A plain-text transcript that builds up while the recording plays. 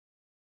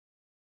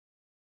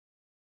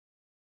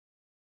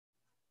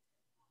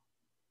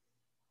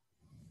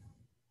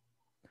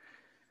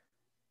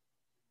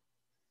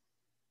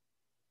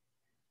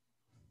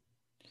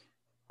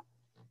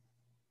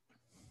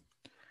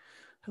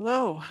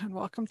Hello, and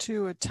welcome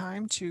to A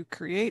Time to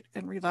Create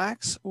and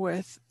Relax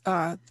with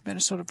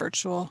Minnesota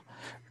Virtual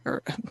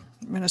or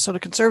Minnesota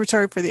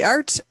Conservatory for the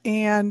Arts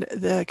and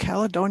the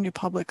Caledonia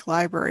Public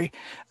Library.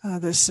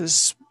 This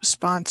is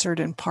sponsored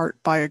in part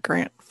by a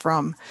grant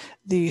from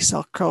the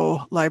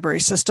Selco Library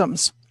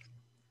Systems.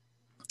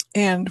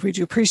 And we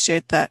do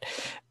appreciate that.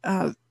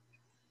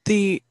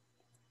 The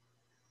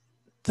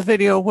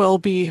video will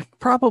be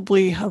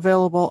probably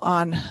available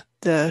on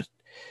the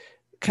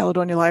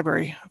Caledonia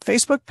Library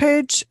Facebook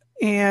page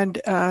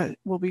and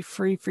will be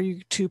free for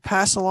you to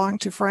pass along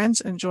to friends,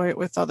 enjoy it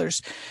with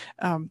others.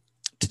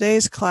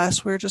 Today's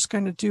class, we're just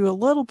going to do a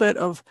little bit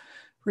of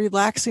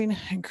relaxing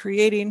and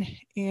creating,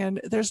 and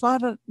there's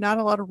not a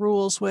lot of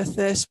rules with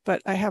this,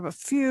 but I have a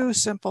few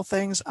simple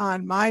things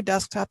on my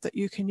desktop that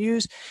you can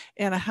use,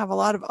 and I have a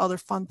lot of other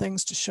fun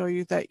things to show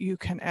you that you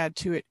can add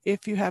to it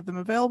if you have them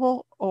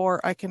available,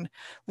 or I can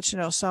let you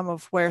know some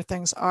of where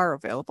things are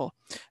available.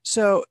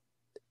 So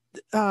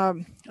a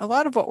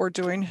lot of what we're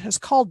doing is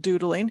called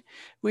doodling.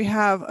 We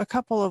have a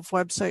couple of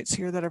websites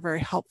here that are very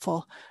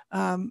helpful.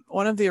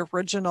 One of the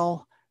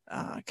original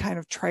kind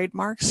of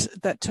trademarks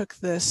that took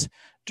this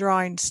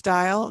drawing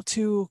style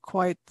to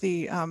quite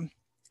the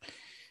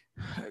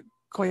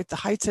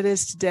heights it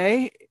is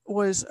today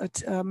was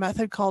a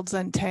method called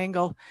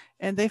Zentangle,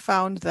 and they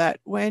found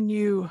that when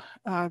you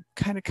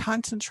kind of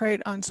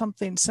concentrate on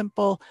something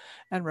simple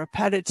and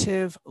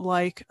repetitive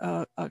like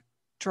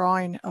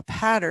drawing a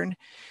pattern,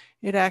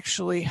 it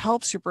actually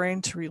helps your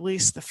brain to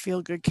release the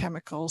feel-good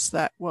chemicals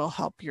that will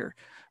help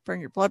bring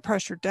your blood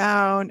pressure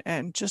down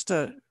and just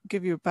to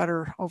give you a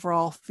better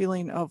overall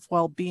feeling of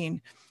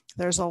well-being.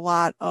 There's a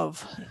lot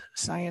of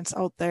science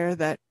out there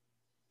that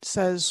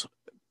tells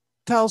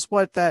how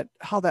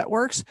that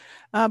works,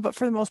 but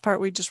for the most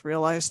part, we just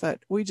realize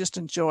that we just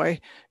enjoy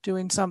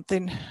doing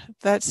something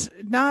that's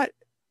not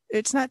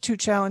too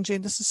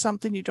challenging. This is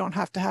something you don't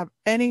have to have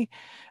any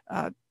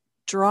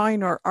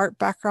drawing or art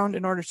background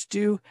in order to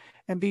do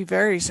and be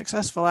very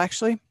successful,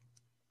 actually.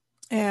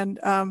 And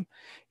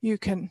you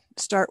can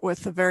start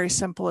with the very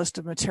simplest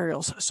of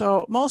materials.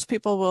 So most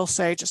people will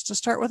say just to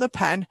start with a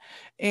pen,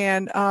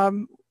 and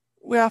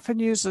we often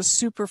use the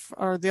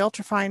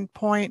ultrafine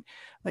point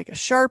like a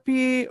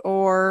Sharpie,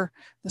 or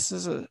this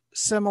is a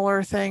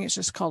similar thing. It's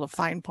just called a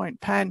fine point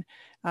pen.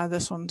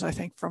 This one's, I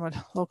think, from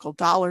a local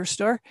dollar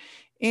store.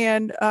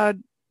 And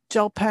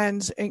gel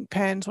pens, ink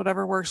pens,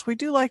 whatever works. We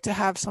do like to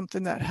have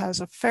something that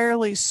has a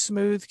fairly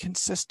smooth,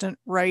 consistent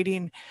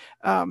writing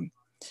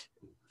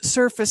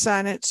surface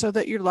on it so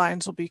that your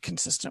lines will be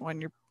consistent when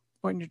you're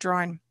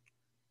drawing.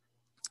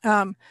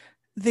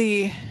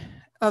 The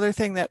other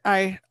thing that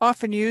I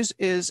often use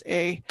is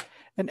an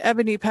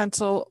ebony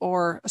pencil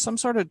or some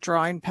sort of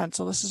drawing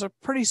pencil. This is a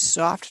pretty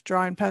soft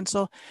drawing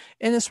pencil,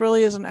 and this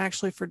really isn't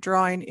actually for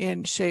drawing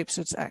in shapes.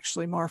 It's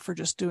actually more for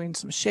just doing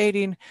some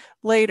shading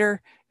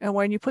later. And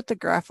when you put the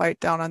graphite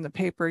down on the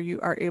paper, you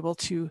are able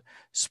to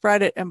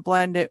spread it and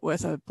blend it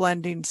with a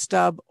blending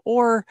stub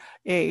or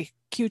a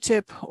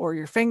Q-tip or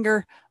your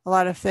finger, a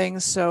lot of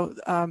things. So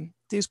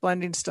these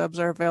blending stubs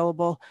are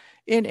available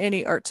in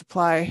any art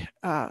supply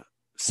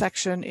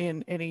section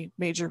in any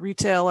major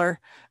retailer.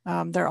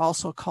 They're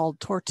also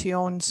called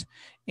tortillones,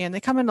 and they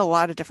come in a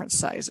lot of different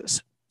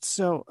sizes.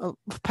 So a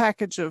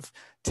package of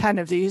 10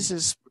 of these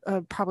is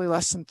probably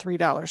less than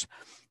 $3.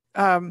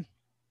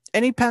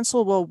 Any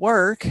pencil will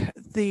work.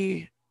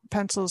 The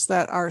pencils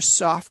that are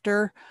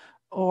softer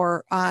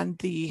or on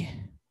the,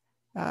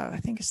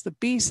 I think it's the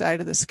B side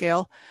of the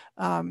scale,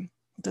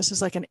 this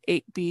is like an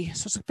 8B,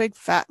 so it's a big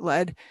fat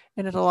lead,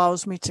 and it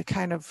allows me to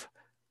kind of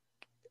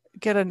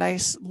get a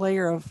nice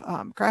layer of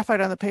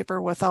graphite on the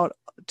paper without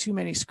too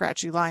many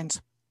scratchy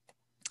lines.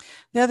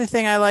 The other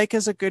thing I like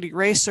is a good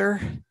eraser.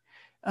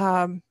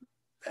 You're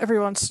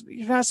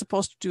not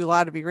supposed to do a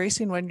lot of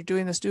erasing when you're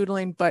doing this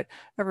doodling, but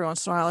every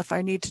once in a while, if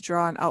I need to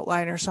draw an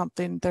outline or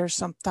something, there's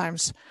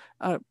sometimes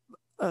a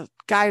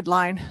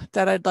guideline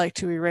that I'd like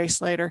to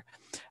erase later.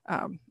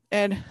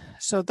 And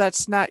so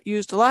that's not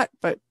used a lot,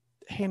 but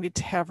handy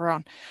to have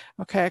around.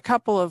 Okay, a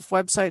couple of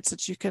websites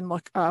that you can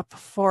look up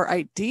for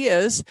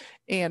ideas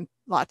and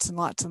lots of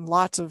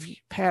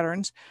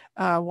patterns.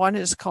 One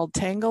is called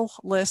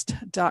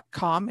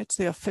tanglelist.com. It's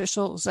the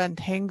official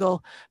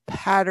Zentangle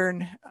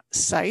pattern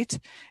site,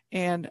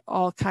 and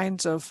all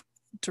kinds of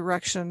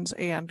directions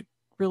and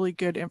really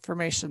good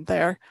information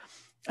there.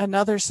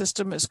 Another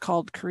system is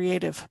called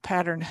Creative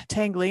Pattern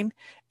Tangling,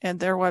 and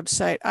their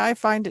website, I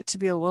find it to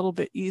be a little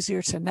bit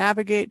easier to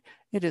navigate.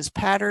 It is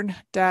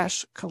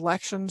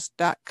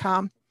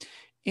pattern-collections.com,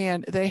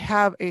 and they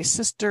have a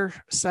sister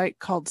site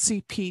called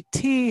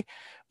CPT,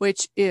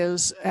 which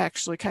is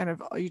actually kind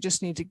of, you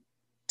just need to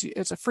do,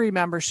 it's a free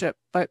membership,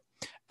 but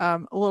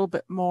a little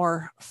bit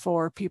more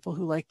for people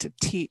who like to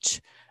teach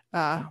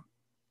the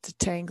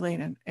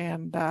tangling,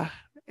 and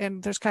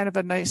there's kind of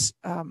a nice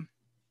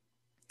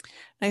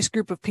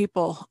group of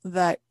people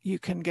that you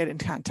can get in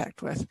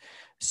contact with.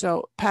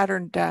 So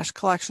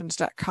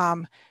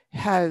pattern-collections.com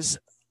has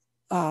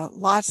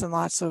lots and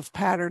lots of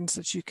patterns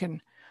that you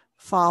can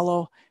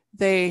follow.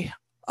 They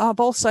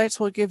Both sites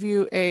will give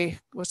you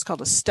what's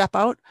called a step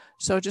out.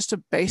 So just a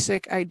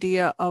basic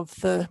idea of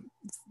the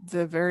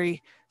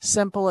very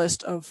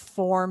simplest of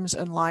forms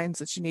and lines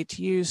that you need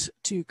to use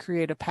to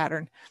create a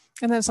pattern.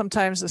 And then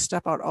sometimes the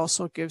step out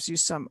also gives you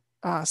some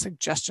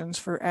suggestions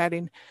for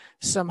adding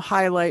some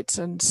highlights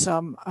and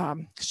some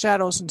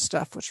shadows and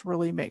stuff, which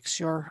really makes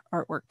your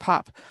artwork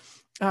pop.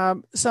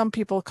 Some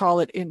people call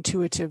it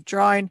intuitive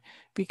drawing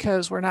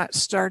because we're not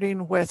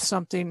starting with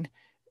something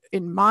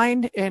in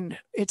mind and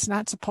it's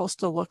not supposed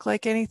to look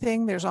like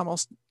anything. There's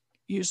almost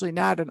usually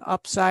not an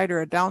upside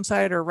or a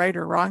downside or right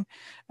or wrong.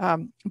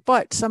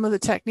 But some of the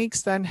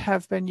techniques then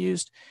have been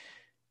used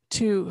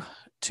to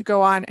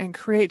go on and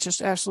create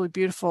just absolutely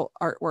beautiful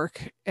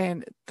artwork.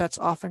 And that's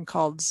often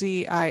called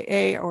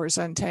ZIA or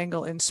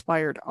Zentangle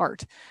inspired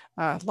art.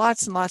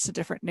 Lots and lots of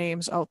different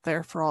names out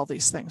there for all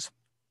these things.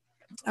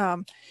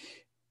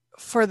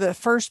 For the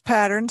first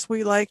patterns,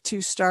 we like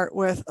to start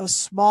with a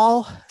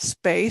small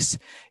space.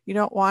 You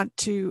don't want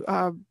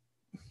to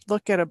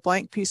look at a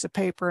blank piece of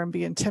paper and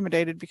be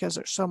intimidated because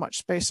there's so much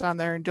space on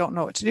there and don't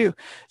know what to do.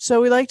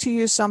 So we like to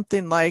use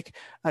something like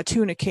a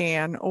tuna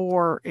can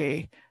or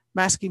a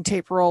masking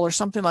tape roll or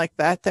something like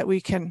that, that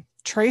we can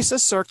trace a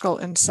circle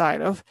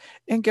inside of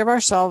and give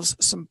ourselves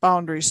some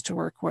boundaries to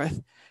work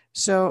with.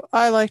 So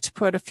I like to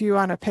put a few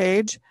on a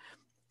page.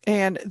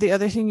 And the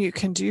other thing you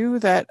can do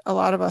that a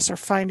lot of us are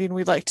finding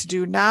we like to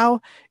do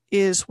now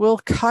is we'll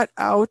cut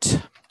out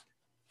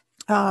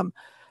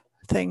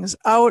things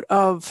out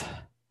of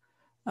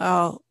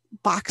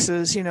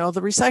boxes, you know, the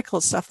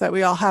recycled stuff that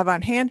we all have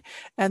on hand.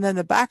 And then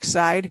the back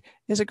side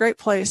is a great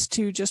place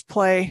to just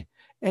play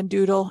and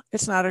doodle.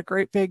 It's not a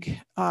great big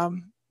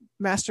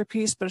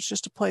masterpiece, but it's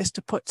just a place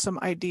to put some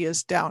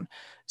ideas down.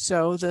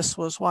 So this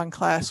was one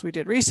class we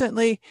did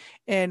recently,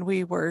 and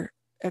we were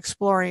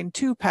exploring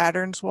two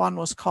patterns. One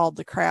was called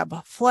the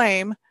crab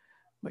flame,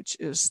 which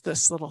is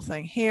this little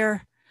thing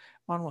here.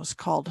 One was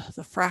called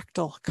the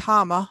fractal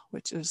comma,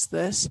 which is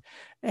this.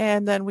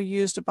 And then we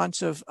used a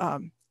bunch of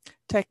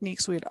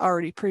techniques we had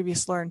already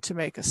previously learned to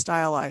make a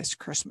stylized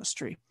Christmas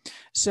tree.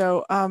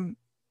 So,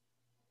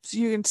 so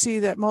you can see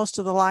that most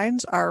of the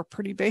lines are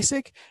pretty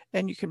basic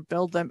and you can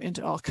build them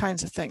into all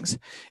kinds of things.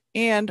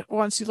 And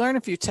once you learn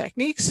a few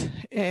techniques,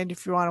 and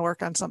if you want to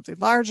work on something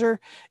larger,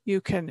 you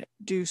can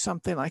do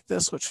something like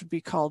this, which would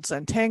be called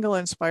Zentangle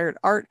inspired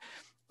art.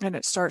 And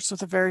it starts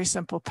with a very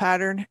simple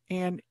pattern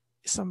and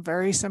some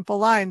very simple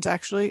lines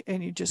actually,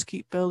 and you just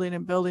keep building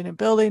and building and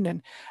building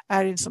and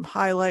adding some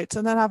highlights.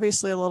 And then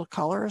obviously a little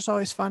color is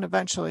always fun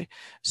eventually.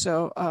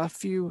 So a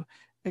few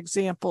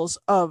examples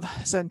of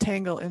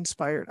Zentangle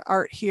inspired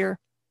art here.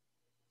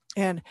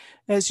 And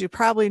as you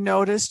probably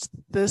noticed,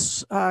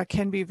 this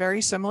can be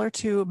very similar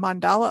to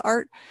mandala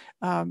art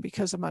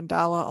because a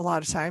mandala a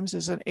lot of times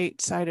is an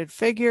 8-sided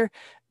figure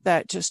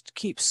that just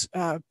keeps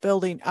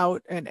building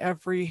out, and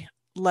every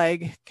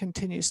leg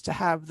continues to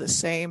have the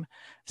same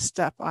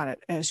step on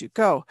it as you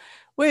go,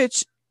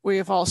 which we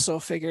have also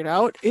figured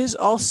out is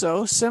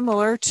also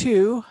similar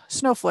to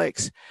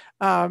snowflakes.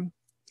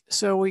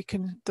 So we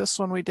can, this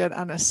one we did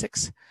on a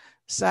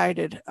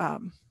 6-sided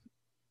kind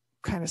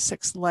of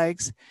 6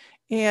 legs,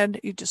 and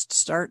you just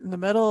start in the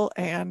middle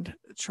and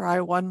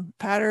try one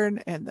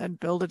pattern and then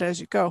build it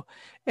as you go.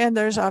 And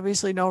there's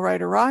obviously no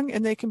right or wrong,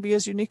 and they can be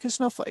as unique as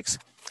snowflakes.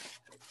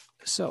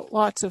 So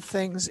lots of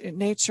things in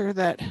nature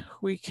that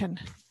we can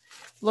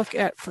look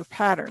at for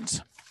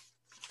patterns.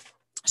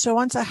 So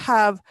once I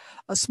have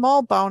a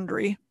small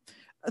boundary,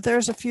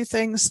 there's a few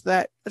things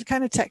that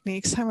kind of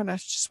techniques. I'm going to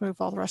just move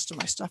all the rest of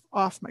my stuff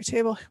off my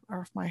table or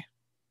off my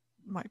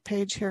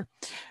page here.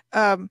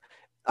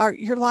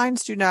 Your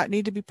lines do not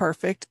need to be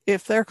perfect.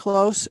 If they're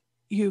close,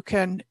 you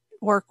can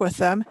work with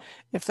them.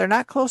 If they're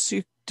not close,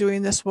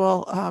 doing this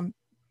will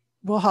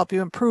help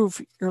you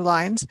improve your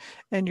lines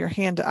and your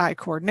hand-to-eye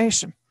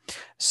coordination.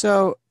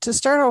 So to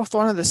start out with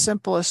one of the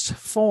simplest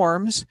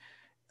forms,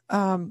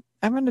 I'm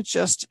going to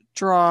just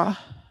draw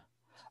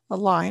a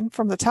line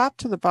from the top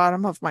to the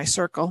bottom of my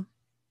circle.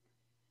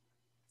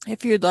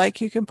 If you'd like,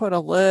 you can put a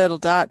little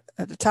dot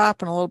at the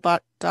top and a little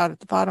dot at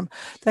the bottom.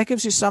 That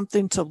gives you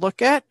something to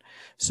look at.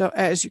 So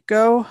as you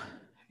go,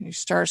 you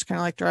start, it's kind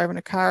of like driving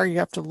a car. You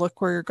have to look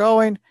where you're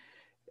going,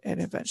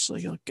 and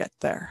eventually you'll get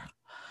there.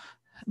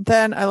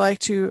 Then I like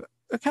to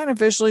kind of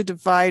visually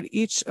divide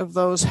each of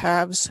those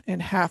halves in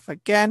half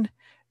again,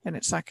 and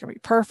it's not going to be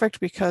perfect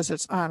because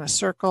it's on a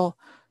circle.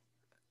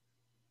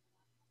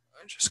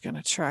 I'm just going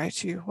to try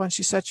to, once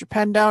you set your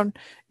pen down,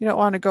 you don't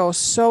want to go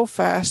so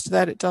fast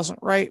that it doesn't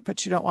write,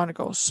 but you don't want to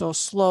go so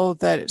slow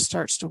that it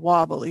starts to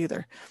wobble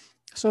either.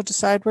 So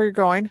decide where you're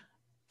going,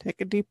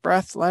 take a deep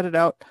breath, let it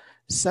out,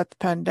 set the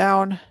pen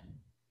down,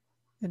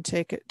 and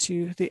take it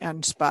to the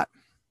end spot.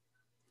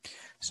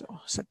 So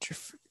set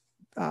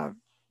your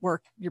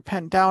work your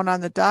pen down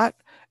on the dot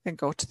and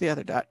go to the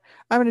other dot.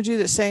 I'm going to do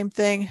the same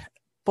thing,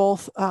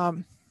 both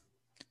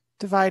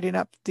dividing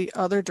up the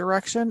other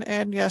direction,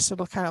 and yes,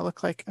 it'll kind of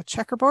look like a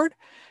checkerboard.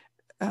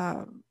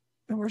 And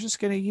we're just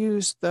going to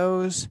use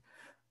those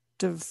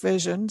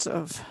divisions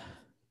of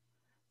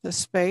the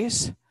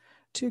space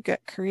to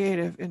get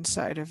creative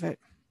inside of it.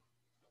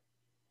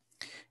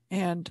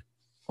 And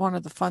one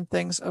of the fun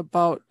things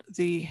about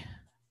the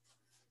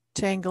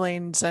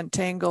tangling,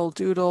 Zentangle,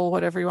 Doodle,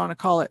 whatever you want to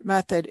call it,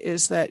 method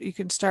is that you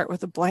can start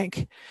with a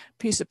blank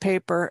piece of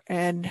paper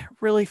and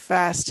really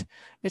fast.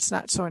 It's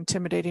not so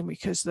intimidating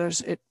because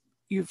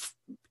you've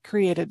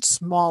created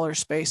smaller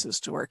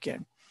spaces to work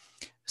in.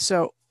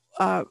 So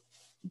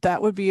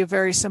that would be a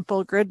very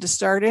simple grid to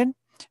start in.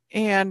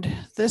 And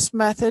this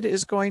method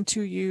is going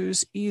to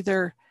use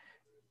either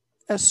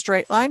a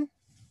straight line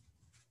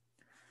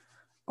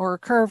or a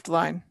curved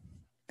line.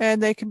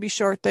 And they can be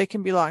short, they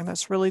can be long.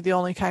 That's really the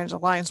only kinds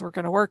of lines we're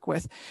going to work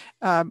with.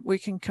 We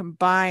can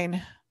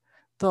combine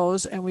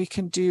those and we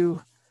can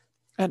do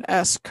an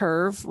S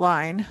curve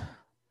line.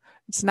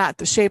 It's not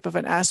the shape of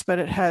an S, but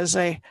it has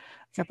a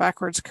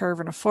backwards curve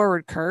and a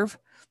forward curve.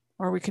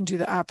 Or we can do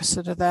the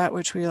opposite of that,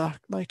 which we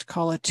like to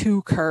call a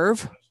two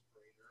curve.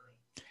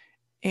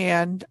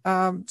 And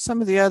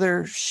some of the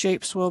other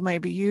shapes we'll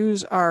maybe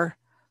use are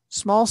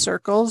small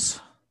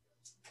circles,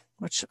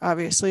 which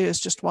obviously is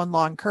just one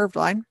long curved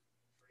line.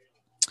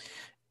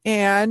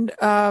 And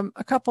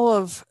a couple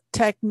of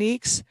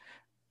techniques.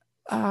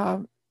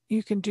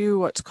 You can do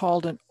what's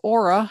called an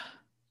aura,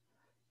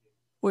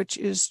 which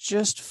is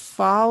just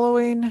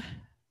following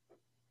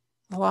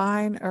the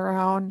line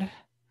around,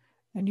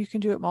 and you can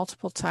do it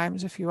multiple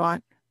times if you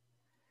want,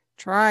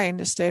 trying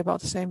to stay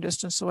about the same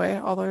distance away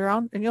all the way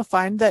around. And you'll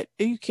find that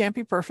you can't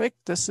be perfect.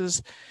 This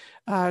is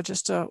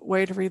just a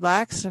way to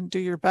relax and do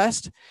your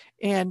best.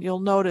 And you'll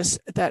notice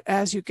that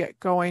as you get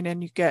going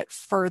and you get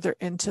further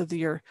into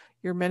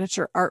your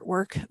miniature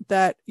artwork,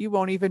 that you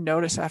won't even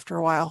notice after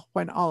a while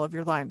when all of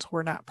your lines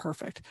were not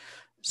perfect.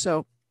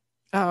 So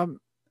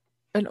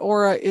an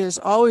aura is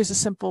always a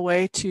simple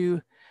way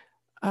to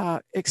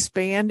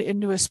expand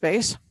into a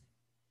space.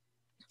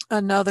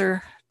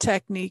 Another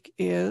technique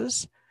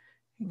is,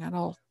 and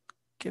I'll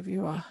give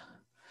you a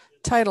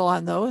title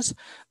on those.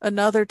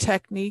 Another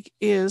technique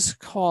is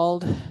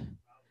called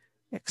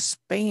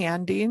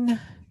expanding,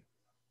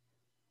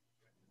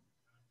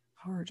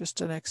 or just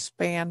an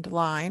expand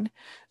line.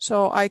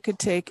 So I could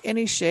take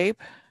any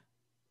shape.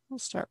 We'll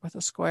start with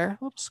a square,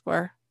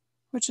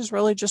 which is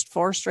really just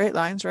 4 straight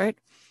lines, right?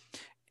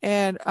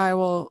 And I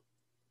will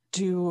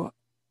do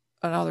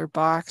another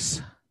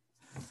box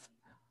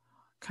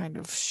kind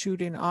of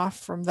shooting off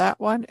from that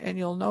one. And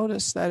you'll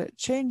notice that it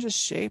changes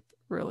shape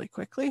really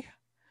quickly,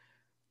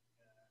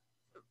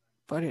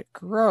 but it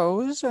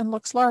grows and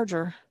looks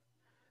larger.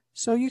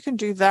 So you can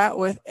do that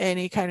with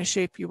any kind of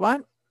shape you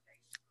want.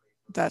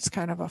 That's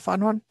kind of a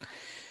fun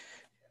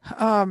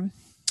one.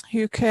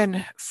 You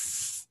can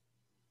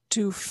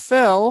do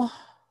fill,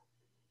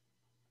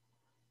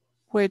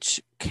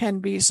 which can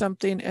be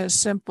something as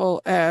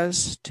simple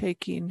as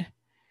taking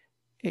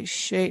a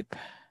shape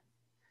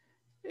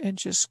and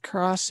just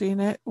crossing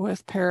it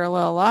with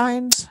parallel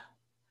lines.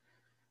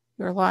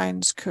 Your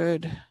lines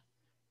could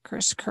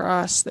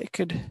crisscross, they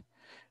could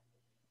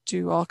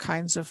do all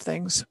kinds of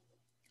things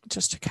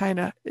just to kind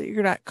of,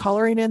 you're not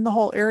coloring in the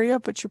whole area,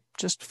 but you're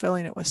just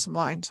filling it with some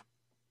lines.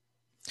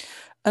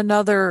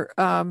 Another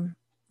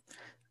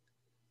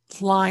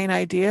line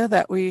idea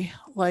that we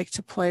like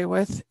to play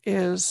with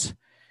is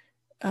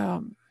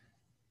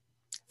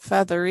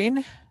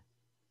feathering.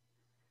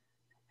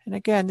 And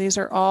again, these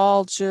are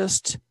all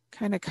just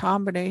kind of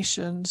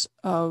combinations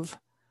of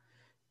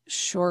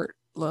short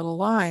little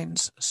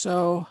lines.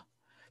 So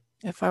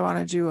if I want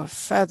to do a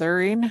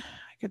feathering, I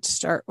could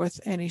start with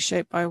any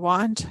shape I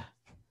want,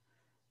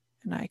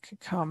 and I could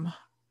come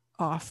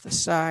off the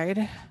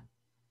side,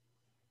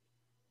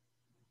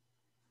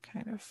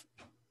 kind of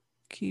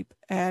keep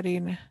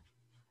adding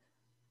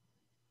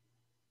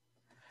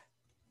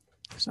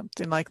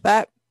something like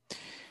that.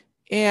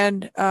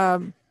 And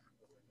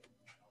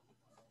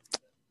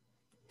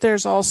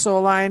there's also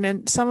a line,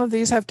 and some of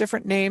these have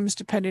different names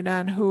depending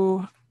on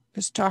who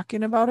is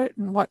talking about it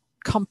and what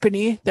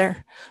company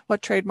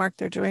what trademark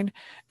they're doing.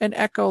 An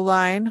echo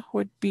line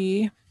would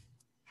be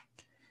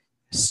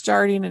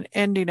starting and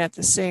ending at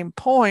the same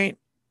point,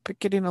 but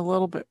getting a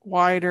little bit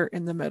wider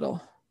in the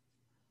middle.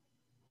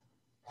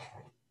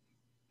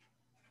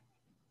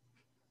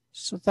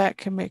 So that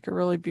can make a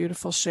really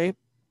beautiful shape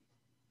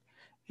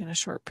in a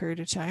short period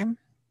of time.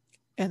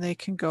 And they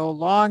can go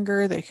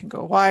longer, they can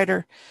go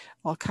wider,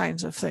 all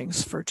kinds of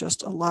things for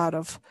just a lot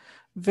of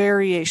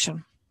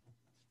variation.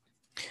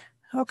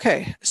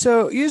 Okay,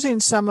 so using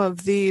some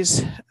of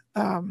these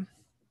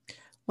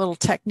little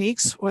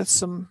techniques with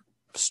some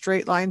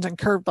straight lines and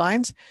curved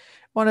lines,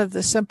 one of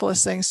the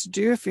simplest things to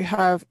do if you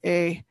have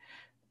a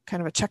kind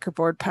of a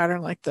checkerboard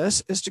pattern like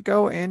this is to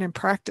go in and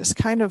practice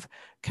kind of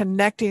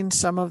connecting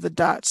some of the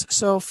dots.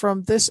 So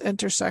from this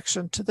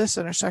intersection to this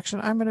intersection,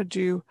 I'm going to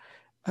do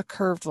a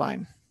curved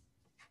line.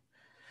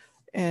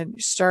 And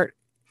you start,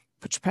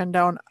 put your pen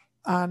down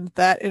on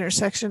that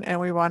intersection, and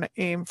we want to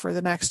aim for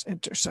the next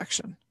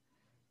intersection.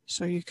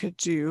 So you could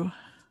do,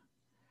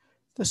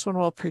 this one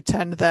will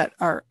pretend that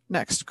our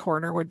next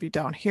corner would be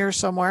down here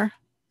somewhere.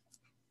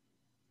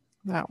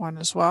 That one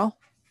as well.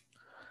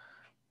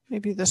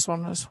 Maybe this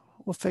one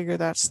we'll figure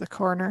that's the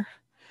corner.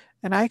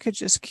 And I could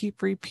just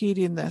keep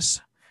repeating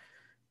this.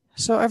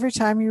 So every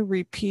time you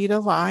repeat a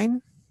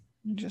line,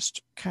 you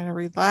just kind of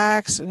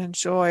relax and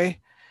enjoy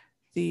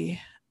the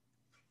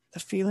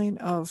feeling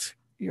of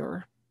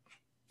your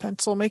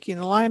pencil making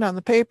the line on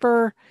the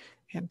paper,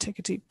 and take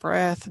a deep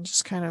breath and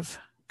just kind of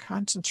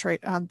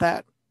concentrate on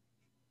that.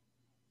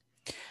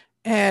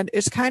 And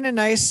it's kind of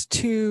nice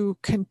to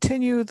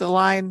continue the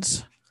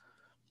lines,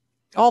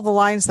 all the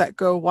lines that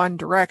go one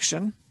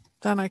direction.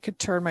 Then I could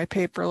turn my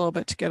paper a little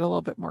bit to get a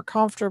little bit more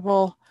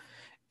comfortable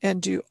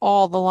and do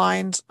all the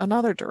lines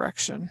another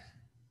direction.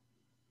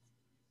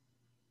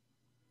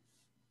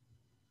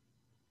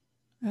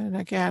 And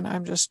again,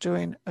 I'm just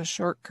doing a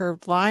short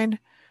curved line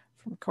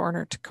from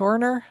corner to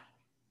corner.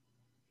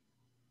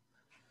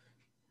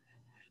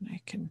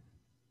 And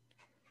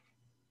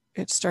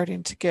it's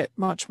starting to get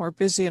much more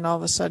busy, and all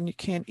of a sudden you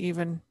can't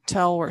even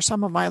tell where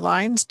some of my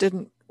lines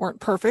weren't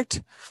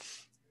perfect.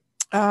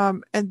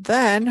 And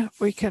then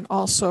we can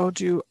also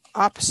do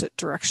opposite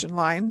direction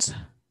lines.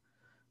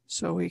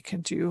 So we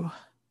can do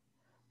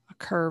a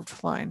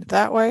curved line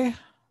that way.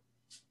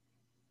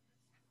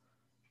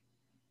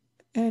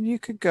 And you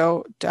could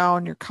go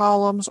down your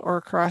columns or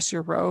across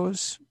your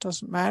rows,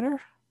 doesn't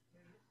matter.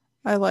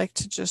 I like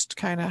to just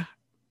kind of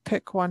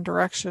pick one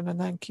direction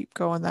and then keep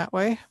going that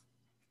way.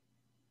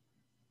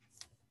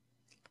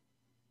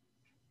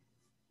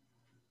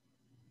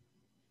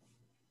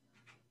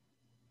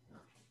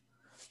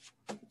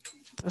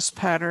 This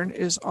pattern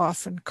is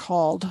often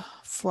called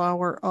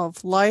Flower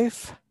of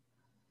Life,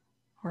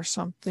 or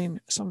something,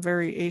 some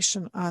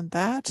variation on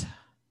that.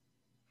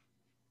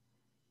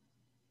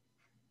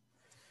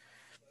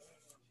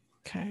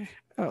 Okay,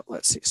 oh,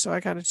 let's see. So I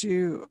got to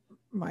do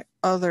my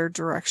other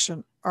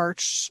direction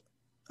arch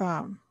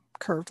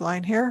curved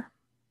line here.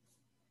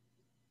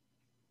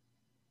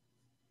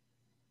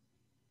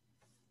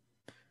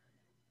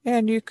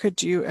 And you could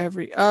do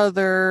every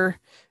other.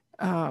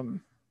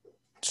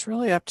 It's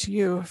really up to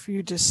you if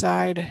you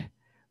decide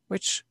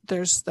which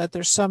there's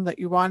some that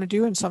you want to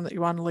do and some that you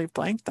want to leave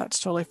blank. That's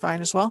totally fine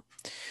as well.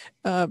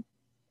 And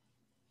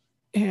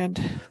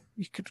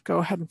you could go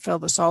ahead and fill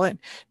this all in.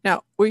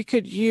 Now we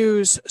could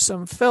use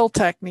some fill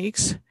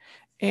techniques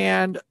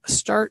and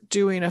start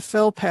doing a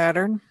fill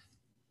pattern.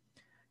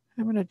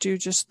 I'm going to do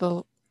just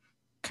the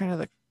kind of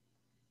the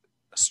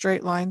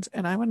straight lines,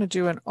 and I'm going to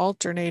do an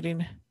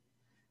alternating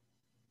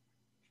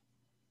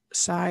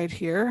side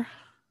here.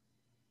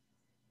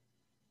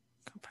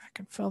 Go back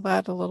and fill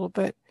that a little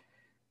bit.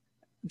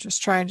 I'm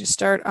just trying to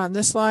start on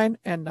this line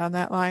and on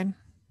that line.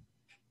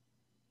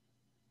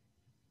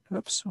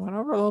 Oops, went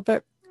over a little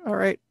bit. All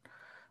right,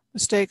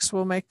 mistakes,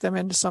 we'll make them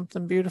into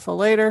something beautiful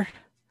later.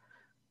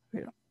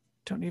 We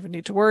don't even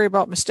need to worry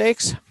about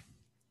mistakes.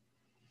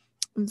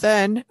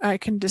 Then I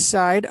can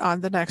decide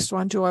on the next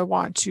one, do I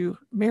want to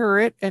mirror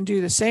it and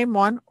do the same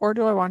one, or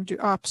do I want to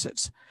do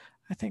opposites?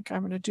 I think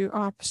I'm going to do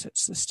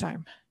opposites this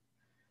time.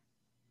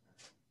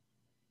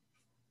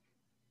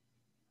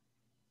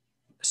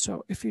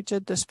 So if you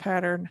did this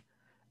pattern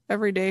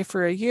every day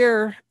for a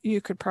year,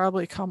 you could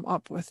probably come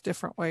up with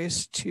different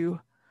ways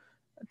to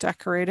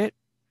decorate it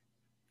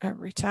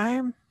every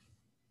time.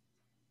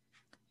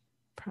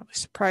 Probably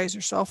surprise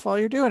yourself while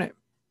you're doing it.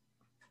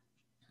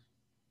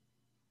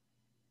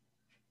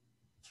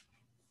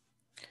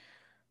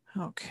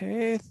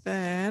 Okay,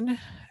 then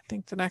I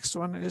think the next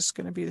one is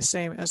going to be the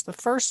same as the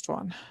first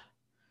one.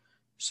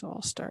 So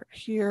I'll start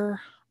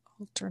here,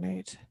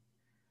 alternate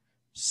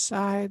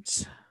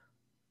sides.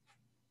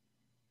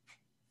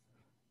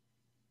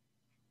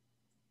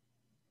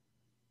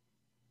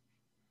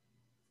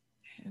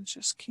 And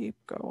just keep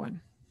going.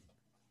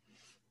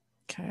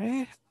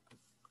 Okay.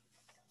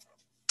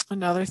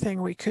 Another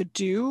thing we could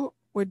do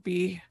would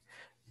be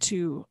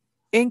to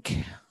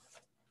ink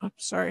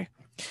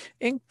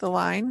the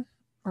line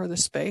or the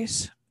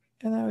space,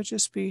 and that would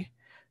just be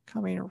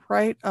coming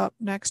right up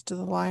next to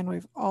the line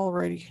we've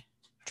already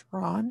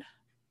drawn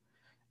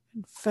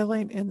and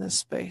filling in the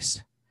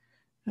space.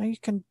 Now you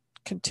can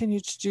continue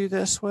to do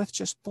this with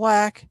just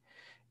black.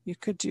 You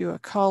could do a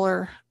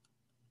color.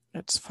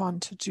 It's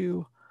fun to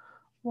do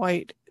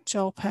white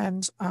gel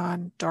pens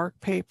on dark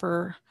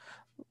paper,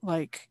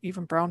 like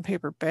even brown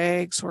paper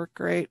bags work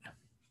great.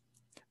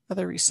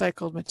 Other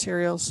recycled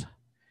materials.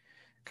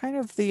 Kind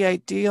of the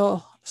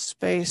ideal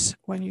space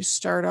when you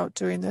start out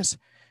doing this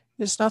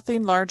is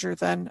nothing larger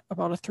than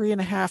about a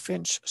 3.5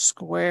 inch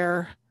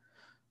square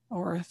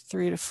or a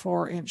 3 to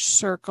 4 inch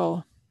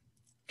circle.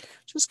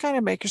 Just kind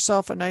of make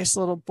yourself a nice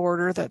little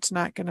border that's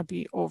not going to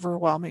be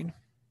overwhelming.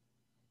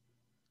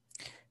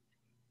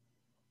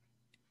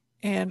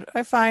 And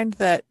I find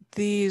that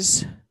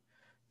these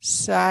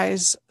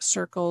size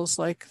circles,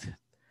 like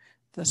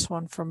this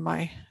one from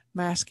my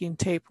masking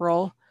tape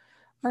roll,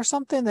 are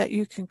something that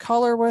you can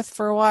color with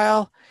for a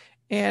while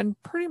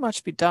and pretty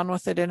much be done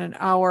with it in an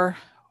hour.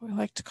 We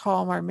like to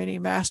call them our mini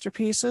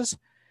masterpieces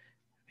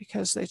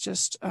because they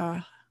just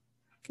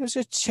gives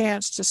you a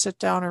chance to sit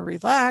down and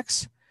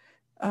relax.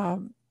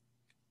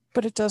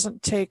 But it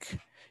doesn't take, you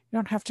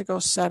don't have to go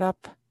set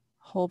up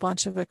whole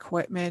bunch of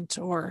equipment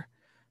or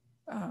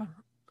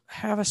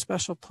have a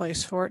special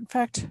place for it. In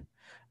fact,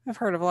 I've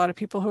heard of a lot of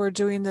people who are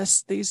doing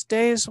this these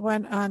days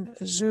when on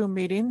Zoom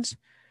meetings,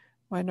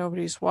 when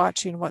nobody's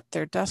watching what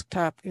their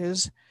desktop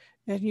is.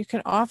 And you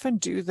can often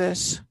do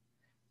this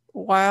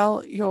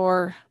while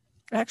you're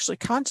actually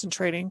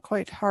concentrating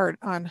quite hard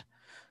on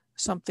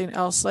something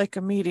else like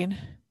a meeting,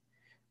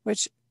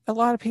 which a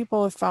lot of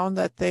people have found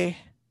that they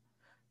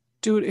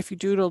do if you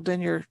doodled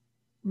in your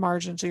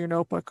margins of your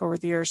notebook over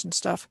the years and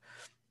stuff.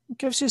 It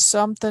gives you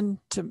something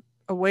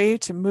a way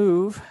to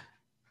move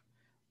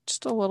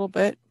just a little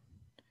bit.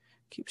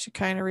 Keeps you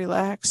kind of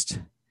relaxed.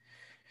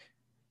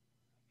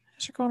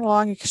 As you're going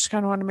along, you just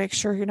kind of want to make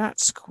sure you're not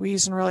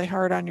squeezing really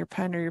hard on your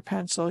pen or your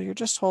pencil. You're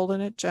just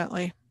holding it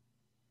gently.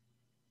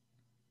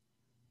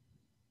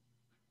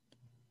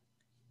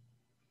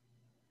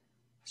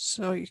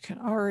 So you can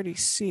already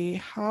see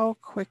how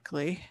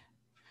quickly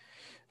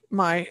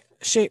my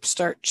shapes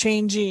start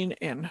changing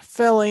and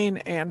filling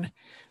and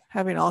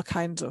having all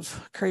kinds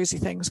of crazy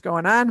things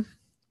going on.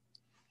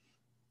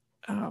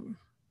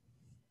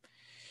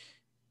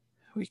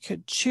 We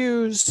could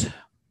choose,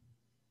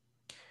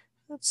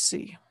 let's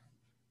see.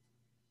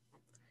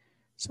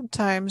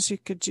 Sometimes you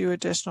could do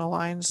additional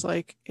lines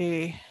like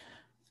an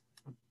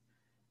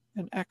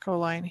echo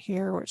line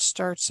here, which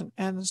starts and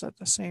ends at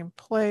the same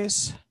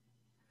place.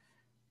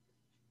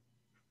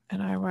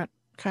 And I went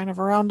kind of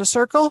around a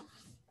circle.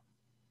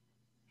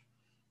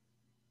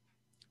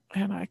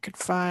 And I could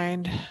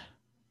find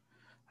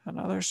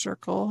another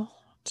circle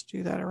to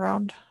do that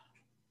around.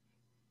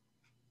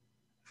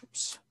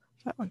 Oops,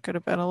 that one could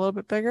have been a little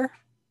bit bigger.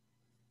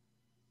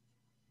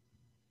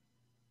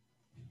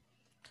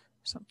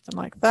 Something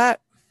like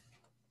that.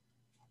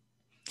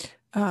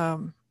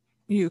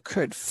 You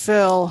could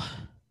fill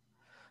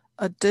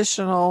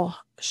additional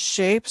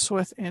shapes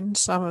within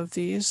some of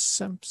these,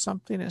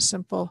 something as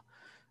simple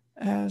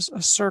as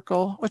a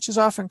circle, which is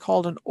often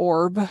called an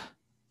orb.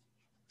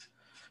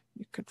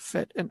 You could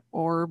fit an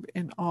orb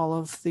in all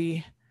of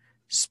the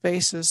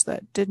spaces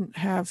that didn't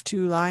have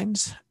two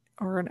lines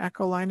or an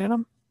echo line in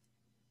them.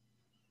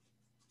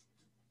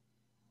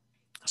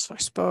 So I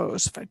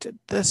suppose if I did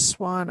this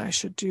one, I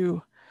should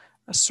do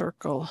a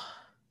circle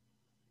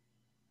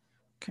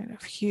kind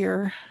of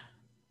here.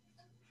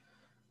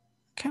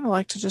 Kind of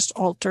like to just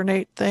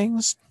alternate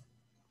things,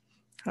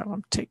 have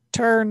them take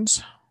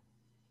turns.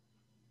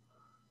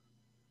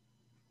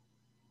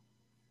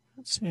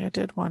 Let's see, I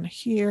did one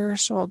here,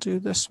 so I'll do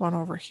this one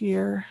over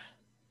here.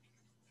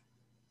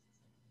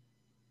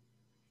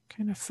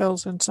 Kind of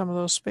fills in some of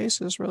those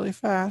spaces really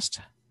fast.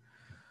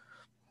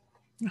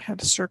 I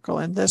had a circle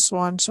in this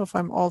one, so if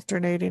I'm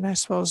alternating, I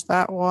suppose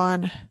that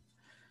one,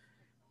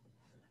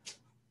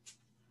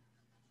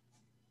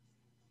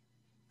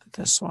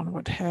 this one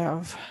would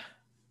have,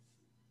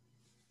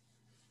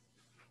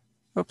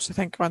 oops, I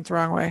think I went the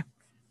wrong way.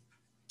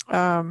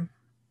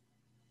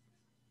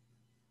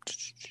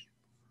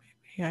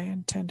 Maybe I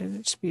intended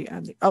it to be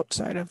on the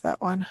outside of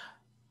that one.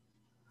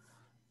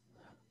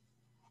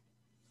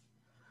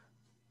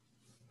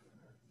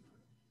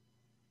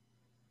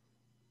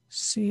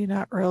 See,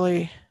 not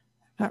really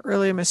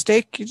a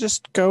mistake. You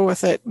just go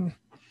with it and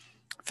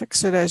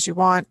fix it as you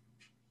want.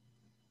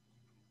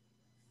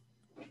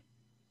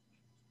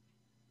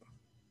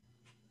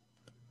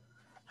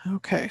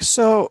 Okay,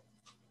 so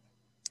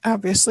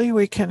obviously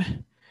we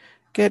can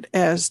get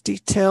as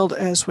detailed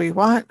as we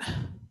want.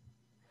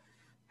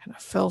 Kind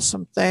of fill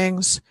some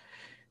things.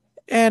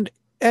 And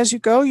as you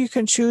go, you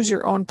can choose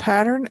your own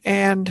pattern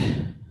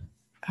and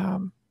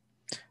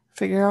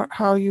figure out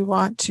how you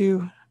want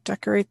to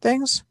decorate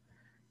things.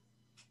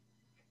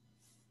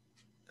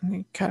 And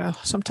you kind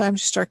of,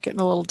 sometimes you start getting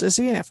a little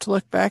dizzy and have to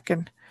look back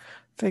and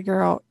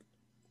figure out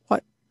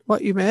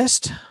what you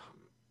missed.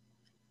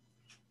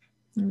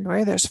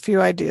 Anyway, there's a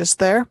few ideas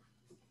there.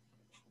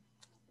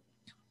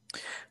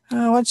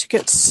 Once you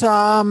get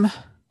some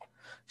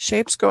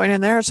shapes going in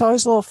there, it's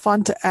always a little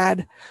fun to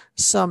add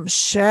some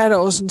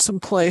shadows in some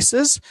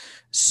places.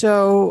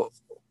 So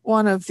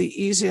one of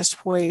the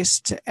easiest ways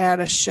to add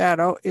a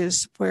shadow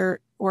is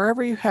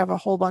wherever you have a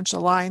whole bunch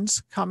of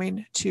lines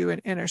coming to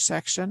an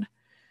intersection,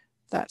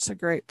 that's a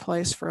great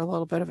place for a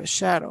little bit of a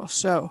shadow.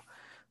 So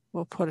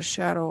we'll put a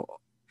shadow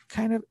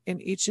kind of in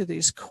each of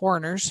these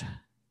corners.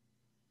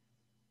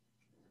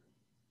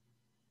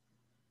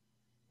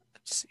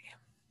 Let's see.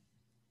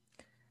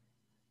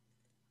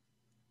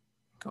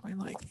 Going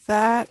like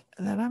that.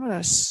 And then I'm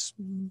going to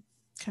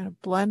kind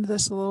of blend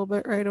this a little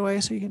bit right away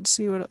so you can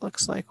see what it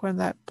looks like when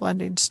that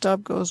blending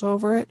stub goes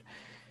over it.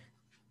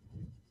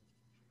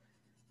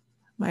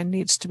 Mine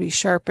needs to be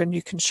sharpened.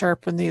 You can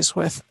sharpen these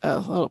with a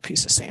little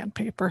piece of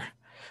sandpaper.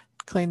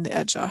 Clean the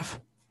edge off.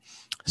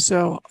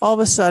 So all of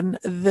a sudden,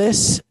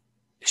 this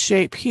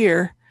shape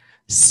here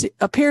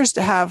appears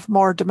to have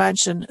more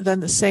dimension than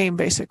the same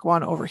basic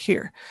one over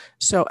here.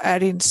 So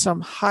adding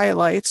some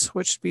highlights,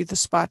 which would be the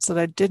spots that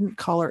I didn't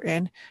color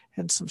in,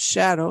 and some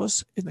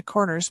shadows in the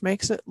corners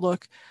makes it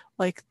look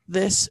like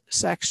this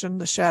section,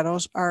 the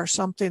shadows, are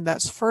something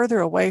that's further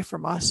away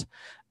from us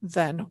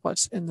than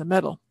what's in the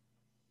middle.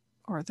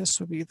 or this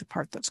would be the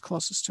part that's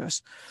closest to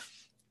us.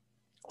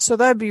 So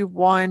that'd be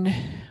one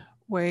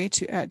way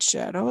to add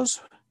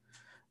shadows,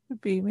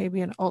 would be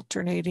maybe an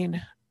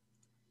alternating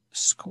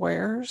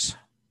squares.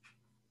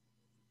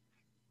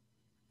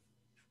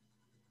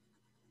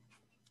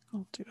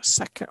 I'll do a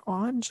second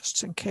one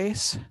just in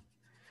case.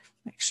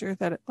 Make sure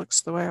that it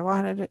looks the way I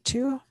wanted it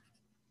to.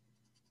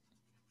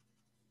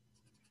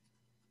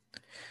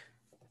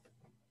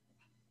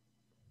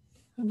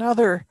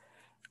 Another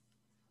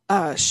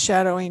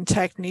shadowing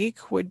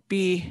technique would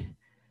be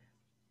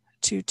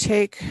to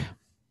take,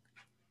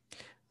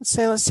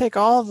 let's take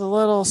all the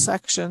little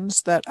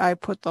sections that I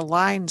put the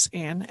lines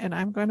in, and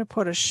I'm going to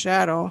put a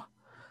shadow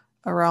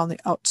around the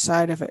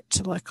outside of it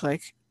to look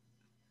like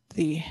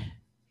the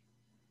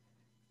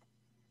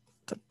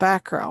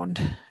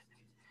background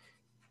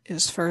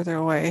is further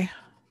away.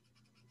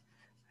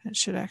 It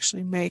should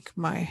actually make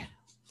my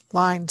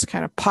lines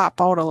kind of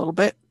pop out a little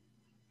bit.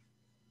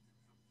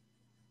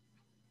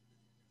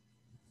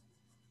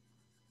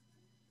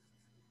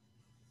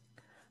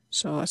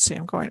 So let's see,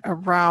 I'm going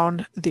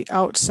around the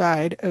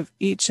outside of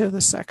each of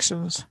the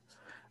sections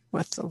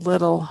with the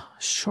little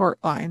short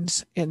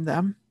lines in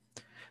them.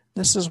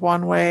 This is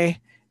one way.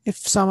 If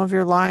some of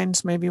your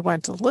lines maybe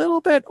went a little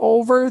bit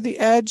over the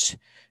edge,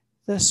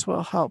 this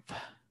will help.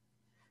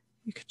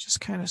 You can just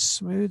kind of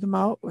smooth them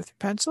out with your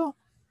pencil.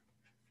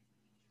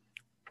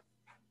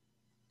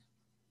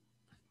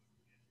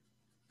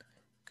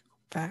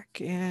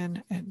 Back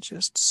in and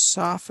just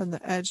soften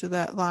the edge of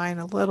that line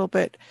a little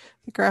bit.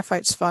 The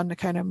graphite's fun to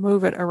kind of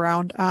move it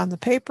around on the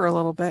paper a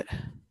little bit.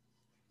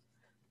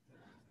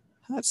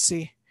 Let's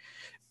see,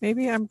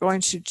 maybe I'm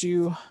going to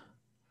do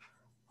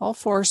all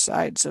four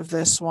sides of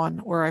this one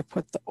where I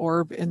put the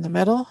orb in the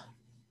middle.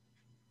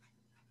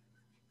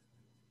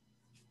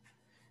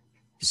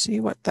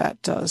 See what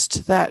that does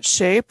to that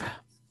shape.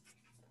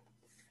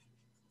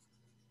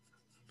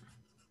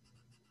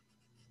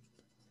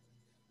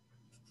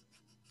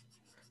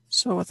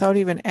 So without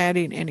even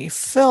adding any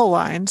fill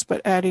lines,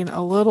 but adding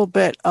a little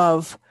bit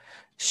of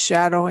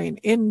shadowing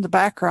in the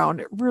background,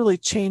 it really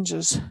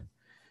changes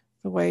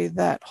the way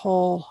that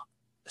whole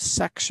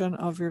section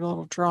of your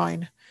little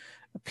drawing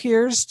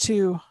appears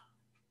to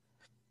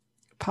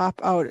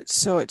pop out.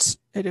 So it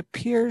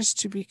appears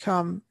to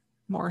become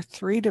more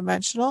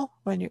three-dimensional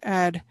when you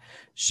add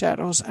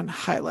shadows and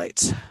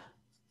highlights.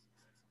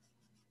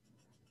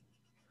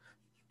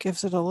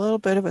 Gives it a little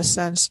bit of a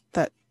sense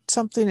that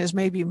something is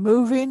maybe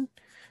moving,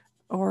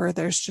 or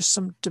there's just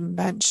some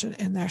dimension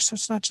in there. So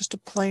it's not just a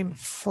plain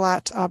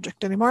flat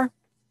object anymore.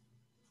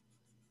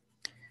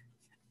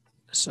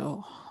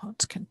 So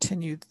let's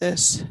continue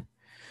this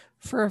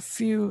for a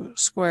few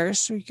squares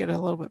so you get a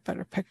little bit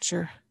better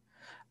picture.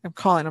 I'm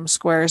calling them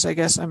squares. I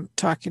guess I'm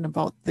talking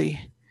about the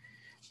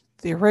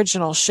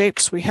original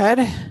shapes we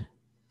had,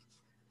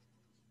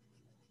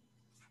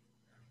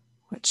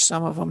 which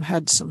some of them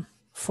had some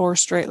 4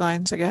 straight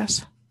lines, I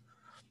guess.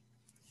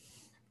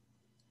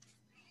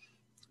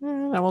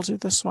 And I will do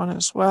this one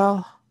as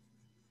well,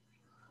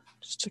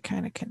 just to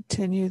kind of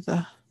continue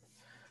the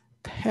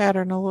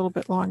pattern a little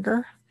bit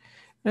longer.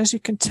 And as you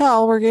can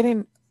tell, we're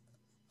getting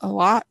a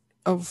lot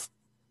of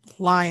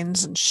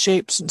lines and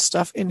shapes and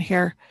stuff in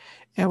here,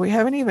 and we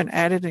haven't even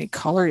added any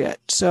color yet.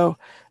 So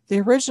the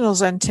original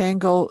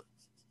Zentangle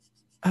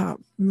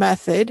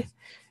method,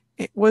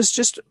 it was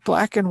just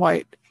black and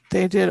white.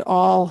 They did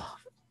all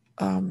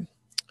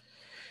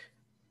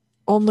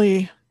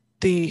only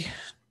the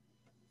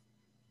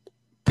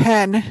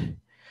pen,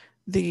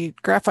 the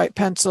graphite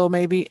pencil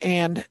maybe,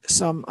 and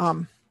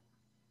some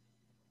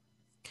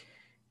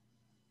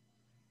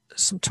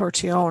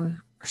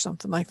tortillon or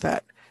something like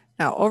that.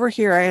 Now over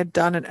here I had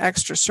done an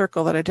extra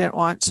circle that I didn't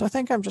want, so I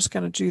think I'm just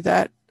going to do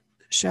that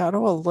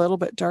shadow a little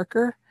bit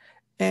darker,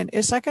 and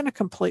it's not going to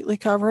completely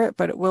cover it,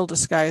 but it will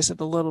disguise it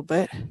a little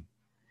bit,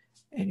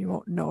 and you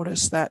won't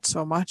notice that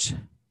so much.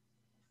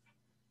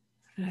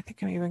 And I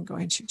think I'm even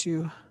going to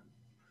do a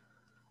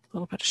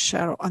little bit of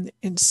shadow on the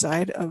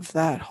inside of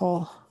that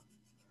whole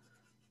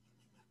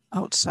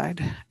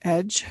outside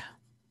edge.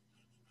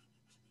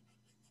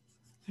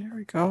 There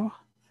we go.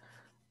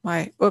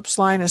 My oops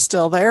line is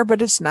still there,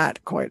 but it's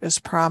not quite as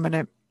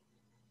prominent.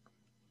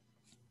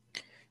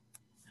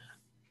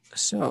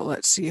 So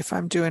let's see if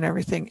I'm doing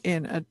everything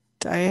in a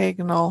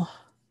diagonal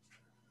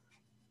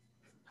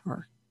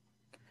or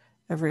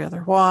every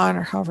other one,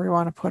 or however you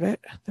want to put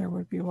it. There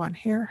would be one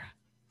here.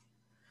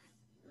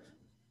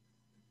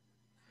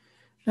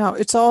 Now,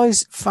 it's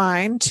always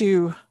fine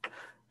to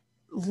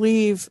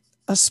leave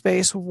a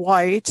space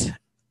white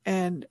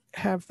and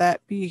have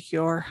that be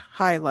your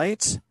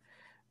highlights,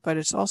 but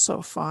it's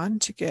also fun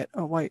to get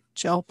a white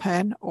gel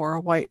pen or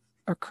a white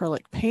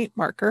acrylic paint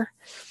marker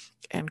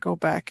and go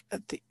back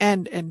at the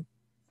end and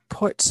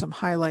put some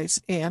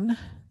highlights in.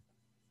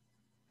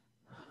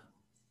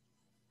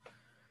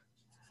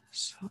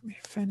 So let me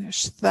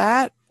finish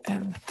that.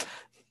 And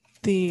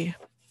the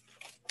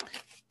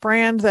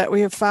brand that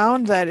we have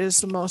found that is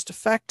the most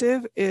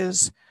effective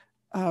is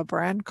a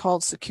brand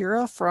called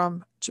Sakura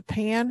from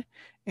Japan,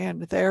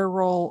 and their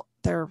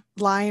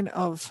line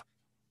of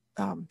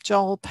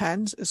gel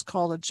pens is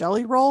called a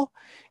jelly roll,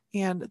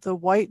 and the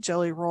white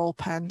jelly roll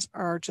pens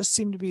are just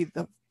seem to be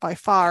by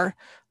far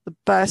the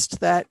best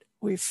that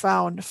we've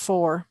found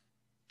for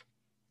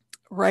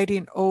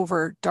writing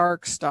over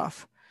dark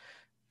stuff.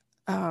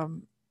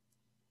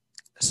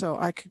 So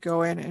I could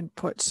go in and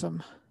put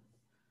some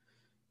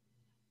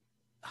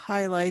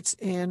highlights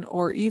in,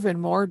 or even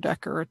more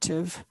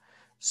decorative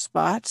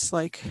spots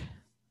like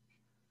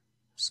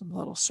some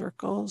little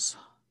circles.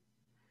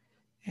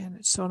 And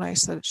it's so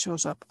nice that it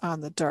shows up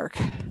on the dark.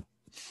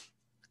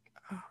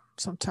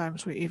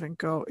 Sometimes we even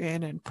go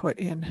in and put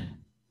in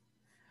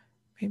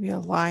maybe a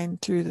line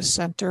through the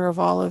center of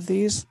all of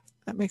these.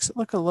 That makes it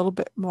look a little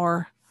bit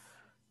more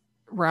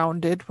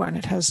rounded when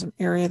it has an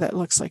area that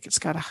looks like it's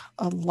got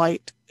a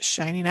light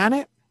shining on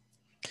it.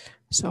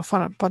 So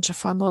a bunch of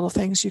fun little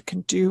things you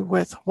can do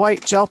with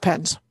white gel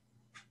pens.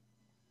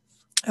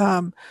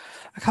 A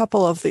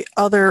couple of the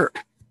other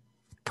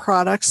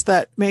products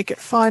that make it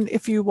fun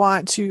if you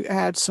want to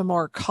add some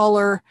more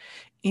color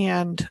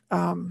and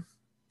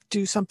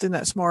do something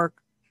that's more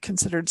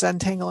considered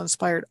Zentangle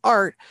inspired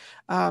art.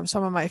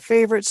 Some of my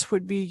favorites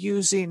would be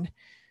using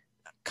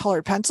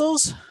colored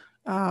pencils.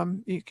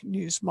 You can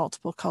use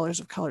multiple colors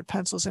of colored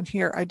pencils. And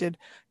here I did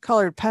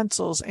colored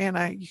pencils,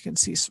 and you can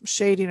see some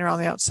shading around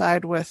the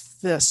outside with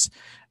this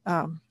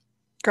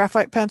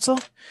graphite pencil.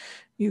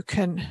 You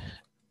can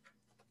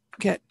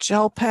get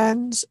gel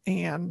pens,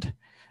 and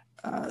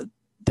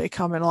they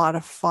come in a lot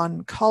of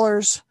fun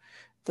colors.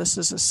 This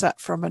is a set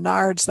from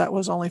Menards that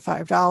was only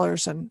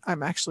 $5, and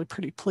I'm actually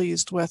pretty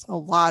pleased with a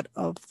lot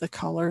of the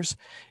colors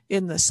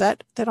in the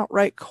set. They don't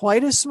write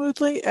quite as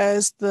smoothly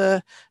as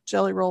the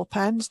Jelly Roll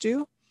pens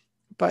do,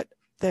 but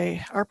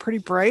they are pretty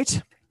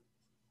bright.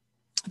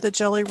 The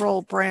Jelly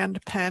Roll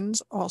brand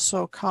pens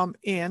also come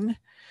in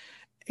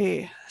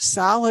a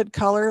solid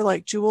color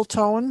like jewel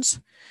tones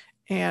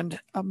and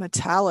a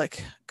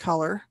metallic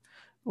color,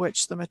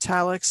 which the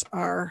metallics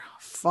are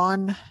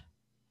fun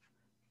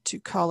to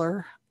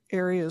color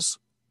areas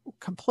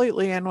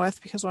completely in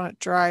with, because when it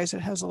dries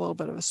it has a little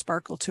bit of a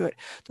sparkle to it.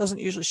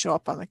 Doesn't usually show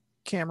up on the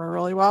camera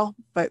really well,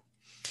 but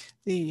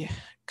the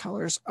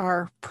colors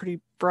are pretty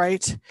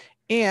bright,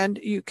 and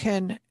you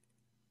can,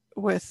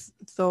 with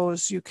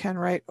those, you can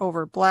write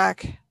over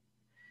black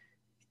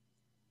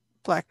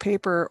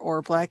paper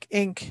or black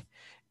ink,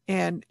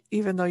 and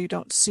even though you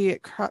don't see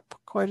it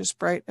quite as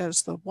bright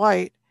as the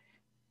white,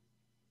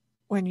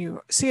 when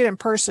you see it in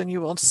person you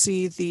will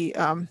see the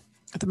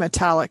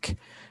metallic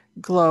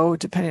glow.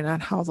 Depending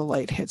on how the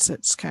light hits it,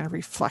 it's kind of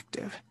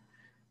reflective.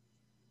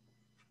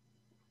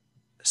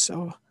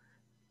 So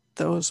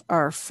those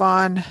are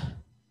fun. A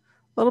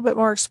little bit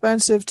more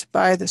expensive to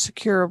buy the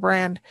Sakura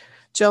brand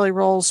jelly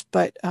rolls,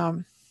 but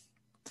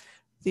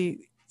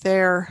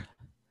their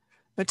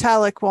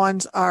metallic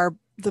ones are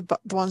the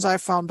ones I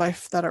found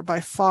that are by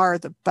far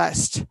the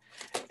best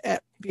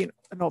at being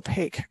an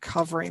opaque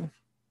covering.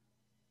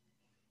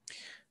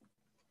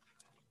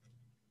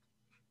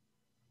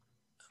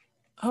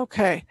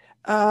 Okay,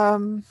 let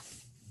me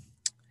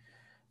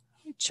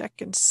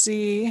check and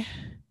see.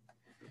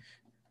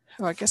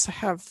 Oh, I guess I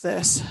have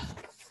this.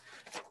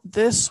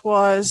 This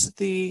was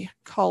the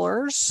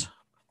colors,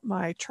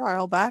 my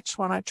trial batch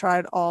when I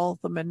tried all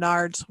the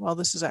Menards. Well,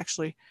 this is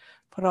actually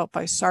put out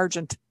by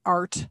Sargent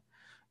Art,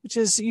 which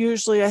is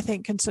usually, I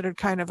think, considered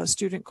kind of a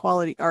student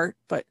quality art,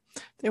 but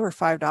they were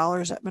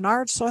 $5 at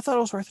Menards, so I thought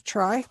it was worth a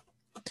try.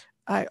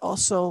 I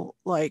also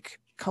like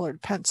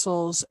colored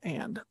pencils,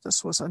 and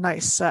this was a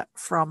nice set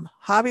from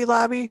Hobby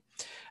Lobby,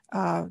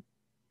 a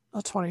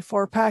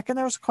 24 pack, and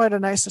there was quite a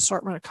nice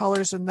assortment of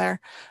colors in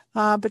there.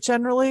 But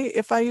generally,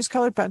 if I use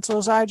colored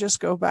pencils, I just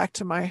go back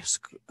to my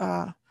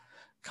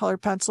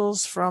colored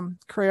pencils from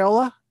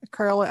Crayola.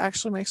 Crayola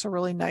actually makes a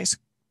really nice,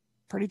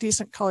 pretty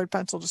decent colored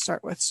pencil to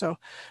start with. So,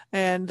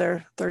 and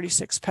their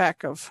 36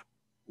 pack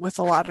with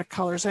a lot of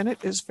colors in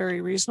it is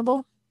very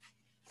reasonable.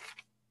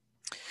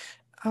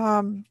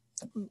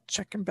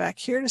 Checking back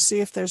here to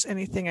see if there's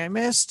anything I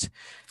missed.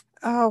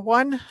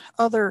 One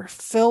other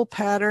fill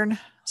pattern,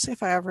 see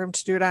if I have room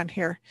to do it on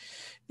here,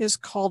 is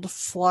called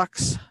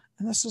Flux.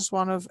 And this is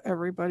one of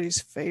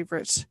everybody's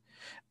favorites.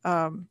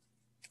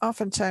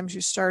 Oftentimes you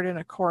start in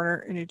a corner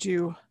and you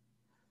do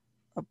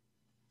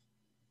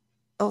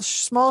a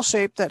small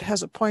shape that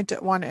has a point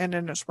at one end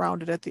and is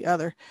rounded at the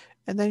other.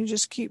 And then you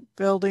just keep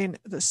building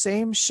the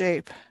same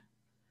shape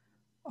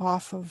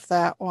off of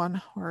that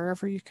one,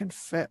 wherever you can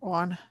fit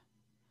one.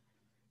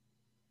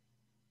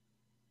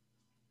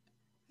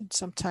 And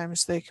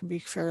sometimes they can be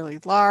fairly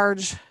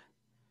large.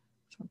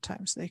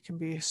 Sometimes they can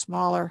be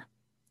smaller.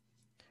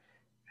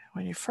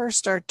 When you first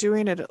start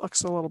doing it, it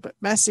looks a little bit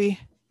messy.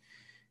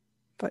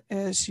 But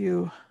as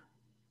you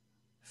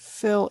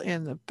fill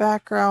in the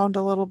background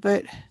a little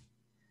bit,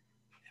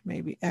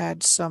 maybe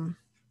add some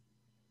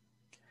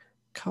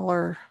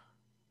color,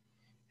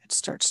 it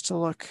starts to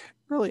look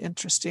really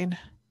interesting.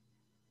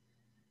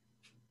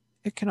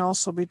 It can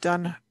also be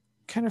done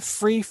kind of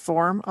free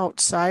form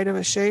outside of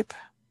a shape.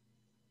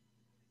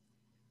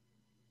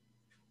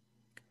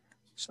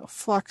 So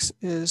Flux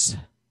is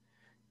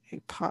a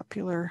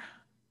popular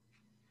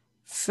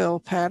fill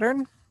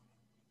pattern.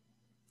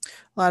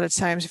 A lot of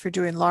times if you're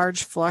doing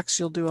large flux,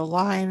 you'll do a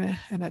line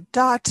and a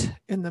dot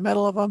in the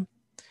middle of them.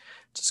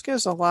 It just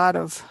gives a lot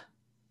of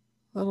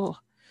little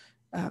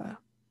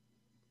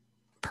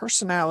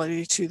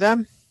personality to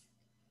them.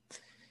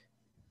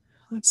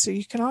 Let's see,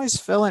 you can always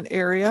fill an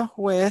area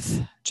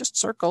with just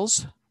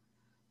circles,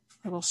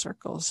 little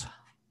circles.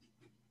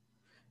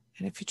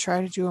 And if you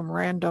try to do them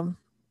random,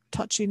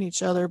 touching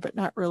each other, but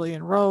not really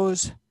in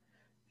rows,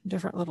 in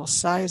different little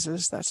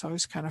sizes, that's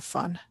always kind of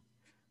fun.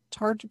 It's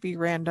hard to be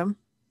random.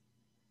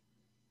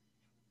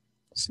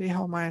 See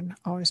how mine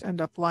always end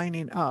up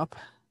lining up.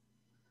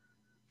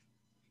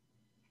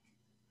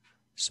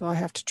 So I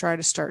have to try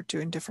to start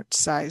doing different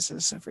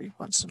sizes every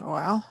once in a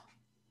while.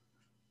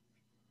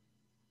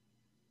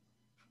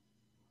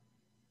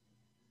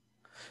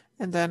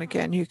 And then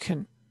again, you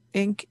can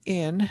ink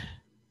in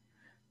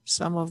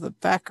some of the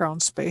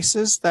background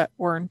spaces that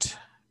weren't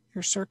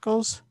your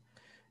circles,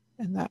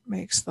 and that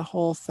makes the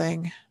whole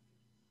thing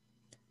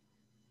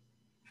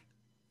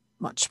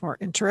much more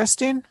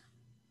interesting.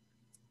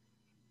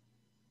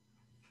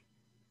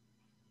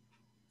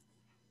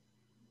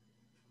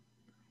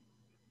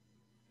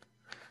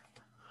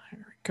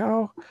 There we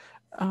go.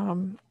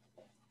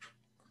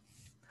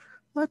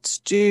 Let's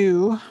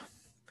do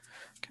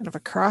kind of a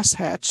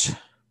crosshatch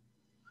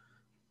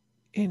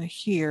in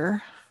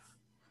here,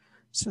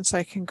 since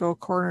I can go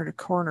corner to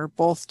corner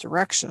both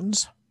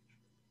directions.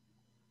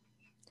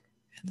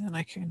 And then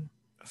I can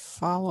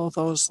follow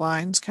those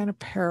lines kind of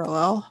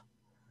parallel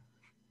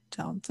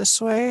down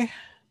this way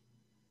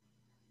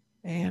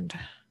and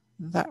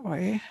that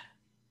way.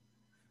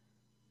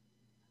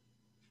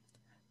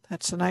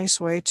 That's a nice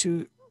way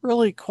to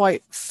really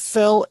quite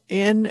fill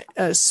in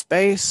a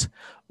space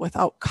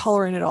without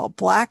coloring it all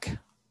black.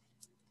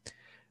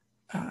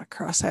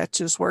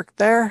 Crosshatches work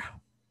there.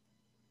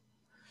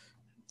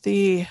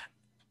 The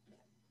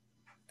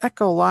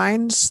echo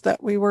lines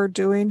that we were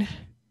doing, you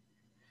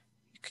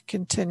could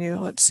continue.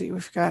 Let's see,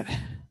 we'll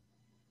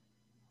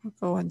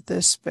go in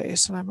this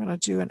space, and I'm going to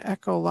do an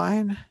echo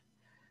line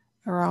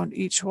around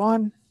each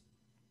one,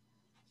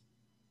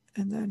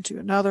 and then do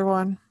another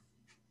one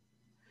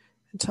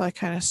until I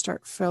kind of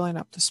start filling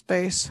up the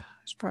space.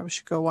 I probably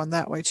should go one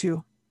that way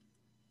too.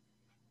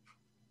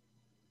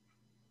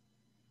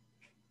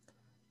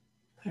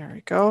 There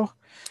we go.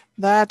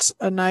 That's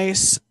a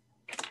nice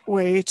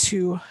way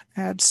to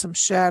add some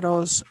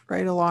shadows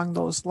right along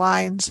those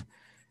lines,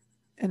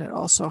 and it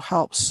also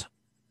helps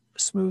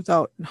smooth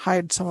out and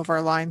hide some of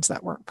our lines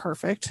that weren't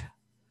perfect.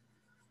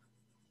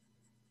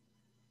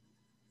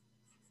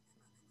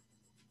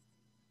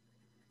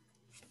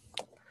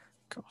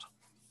 Go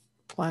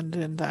blend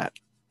in that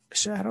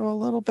shadow a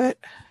little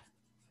bit,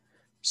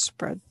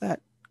 spread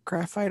that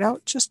graphite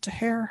out just a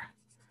hair.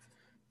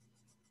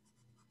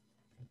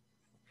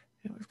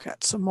 And we've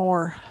got some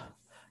more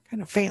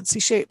kind of fancy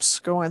shapes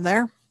going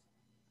there.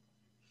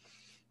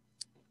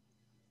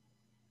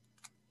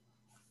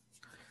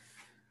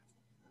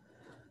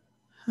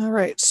 All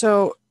right,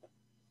 so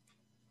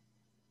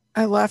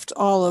I left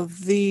all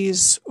of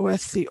these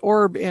with the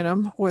orb in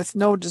them with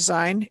no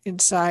design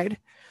inside.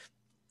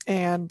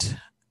 And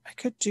I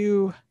could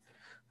do,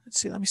 let's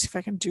see, let me see if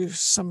I can do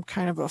some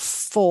kind of a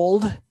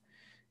fold.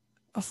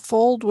 A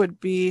fold would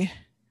be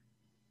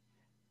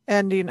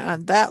ending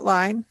on that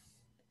line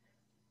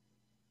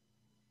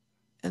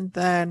and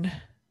then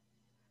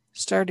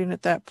starting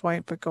at that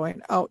point, but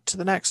going out to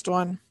the next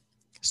one,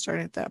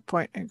 starting at that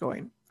point and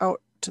going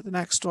out to the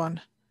next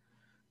one,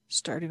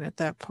 starting at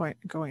that point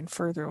and going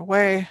further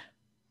away.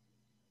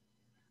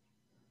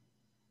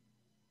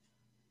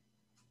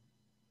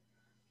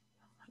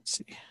 Let's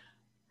see.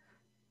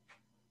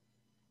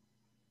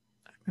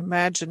 I'm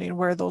imagining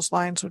where those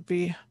lines would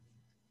be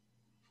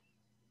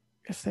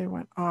if they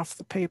went off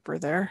the paper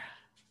there.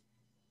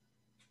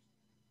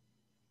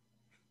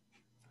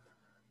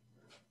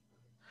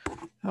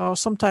 Oh,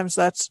 sometimes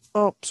that's,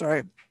 oh,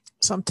 sorry.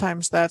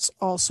 Sometimes that's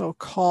also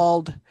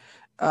called,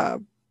 I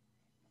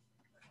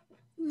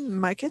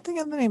can't think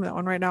of the name of that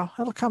one right now.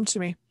 It'll come to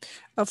me.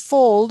 A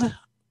fold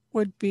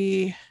would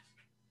be,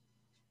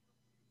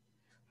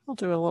 I'll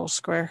do a little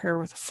square here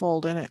with a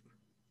fold in it.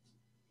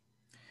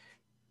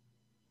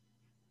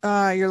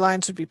 Your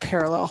lines would be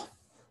parallel.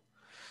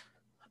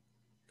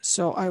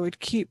 So I would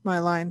keep my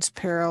lines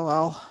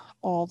parallel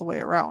all the way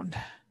around.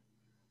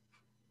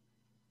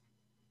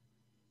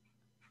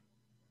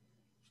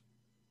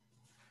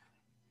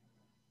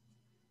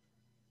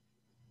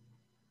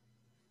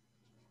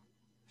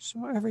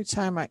 So every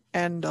time I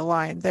end a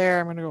line there,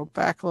 I'm going to go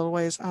back a little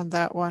ways on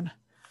that one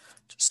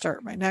to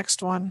start my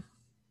next one.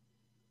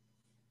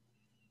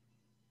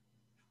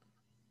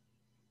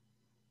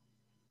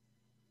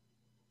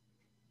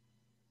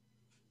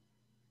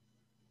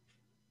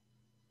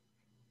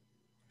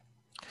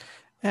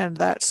 And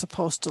that's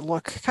supposed to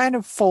look kind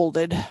of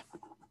folded.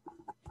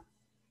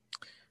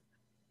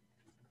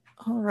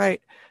 All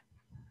right.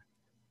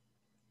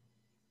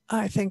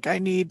 I think I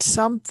need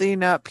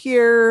something up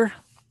here.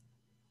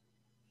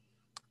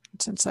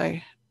 Since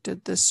I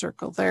did this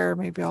circle there.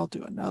 Maybe I'll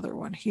do another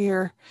one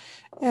here.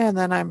 And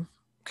then I'm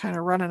kind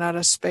of running out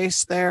of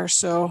space there.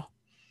 So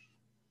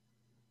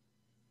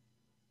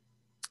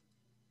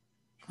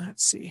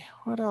let's see,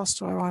 what else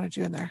do I want to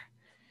do in there?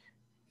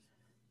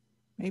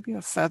 Maybe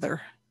a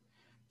feather.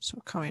 So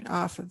coming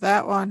off of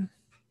that one,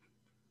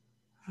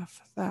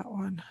 off of that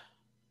one,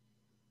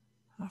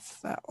 off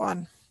of that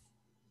one.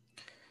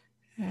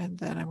 And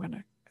then I'm going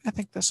to, I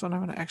think this one I'm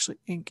going to actually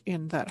ink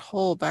in that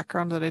whole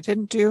background that I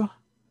didn't do.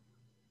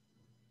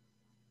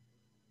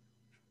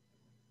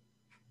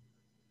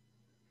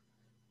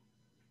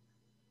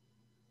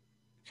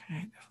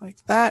 Kind of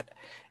like that.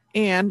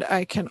 And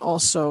I can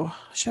also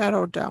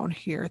shadow down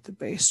here at the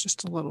base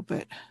just a little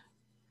bit.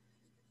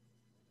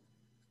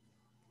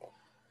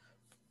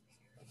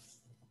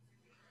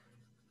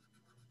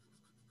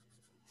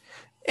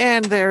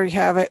 And there you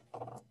have it.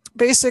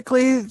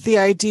 Basically, the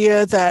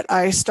idea that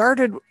I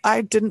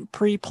didn't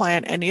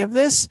pre-plan any of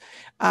this.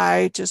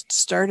 I just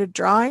started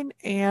drawing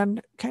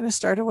and kind of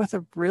started with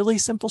a really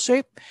simple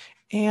shape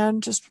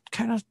and just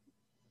kind of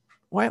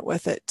went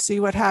with it.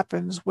 See what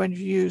happens when you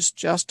use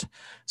just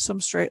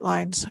some straight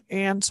lines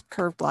and some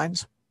curved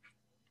lines.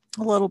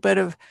 A little bit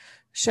of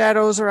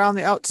shadows around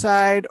the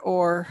outside,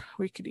 or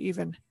we could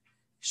even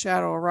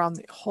shadow around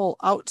the whole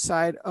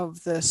outside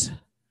of this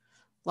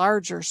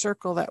larger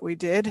circle that we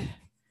did.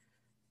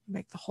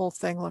 Make the whole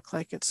thing look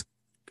like it's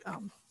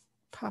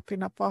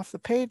popping up off the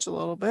page a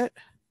little bit.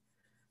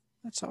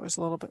 That's always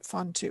a little bit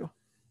fun too.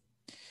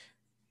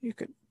 You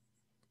could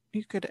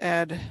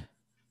add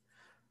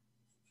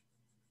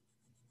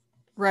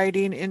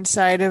writing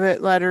inside of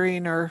it,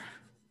 lettering or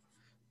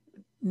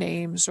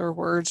names or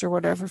words or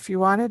whatever if you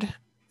wanted,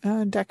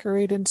 and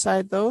decorate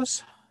inside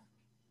those.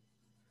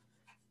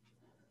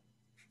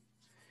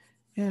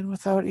 And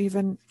without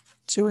even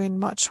doing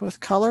much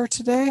with color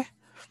today,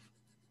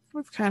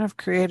 we've kind of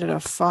created a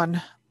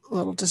fun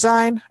little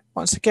design.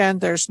 Once again,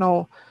 there's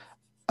no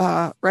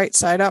right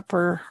side up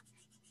or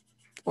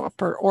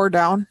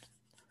down.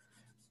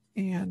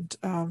 And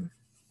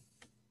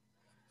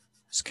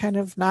it's kind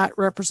of not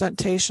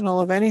representational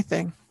of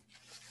anything.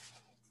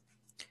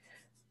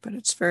 But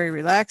it's very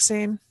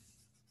relaxing.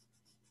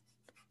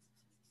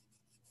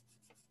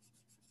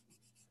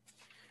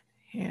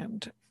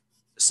 And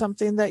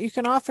something that you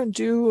can often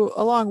do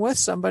along with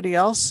somebody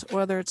else,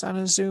 whether it's on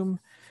a Zoom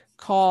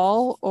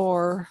call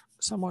or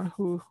someone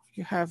who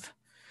you have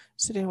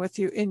sitting with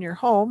you in your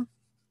home,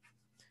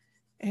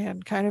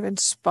 and kind of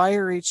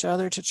inspire each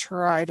other to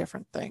try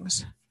different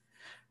things.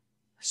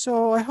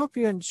 So I hope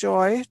you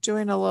enjoy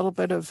doing a little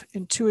bit of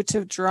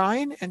intuitive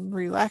drawing and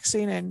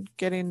relaxing and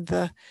getting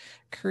the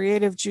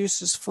creative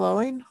juices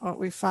flowing. What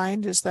we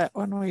find is that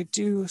when we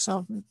do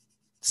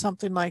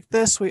something like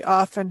this, we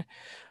often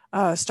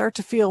start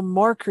to feel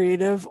more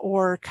creative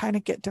or kind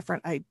of get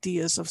different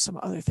ideas of some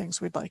other things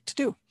we'd like to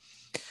do.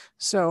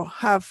 So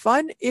have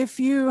fun. If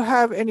you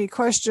have any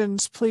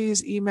questions,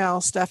 please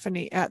email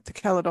Stephanie at the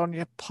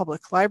Caledonia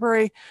Public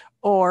Library,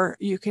 or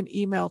you can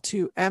email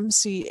to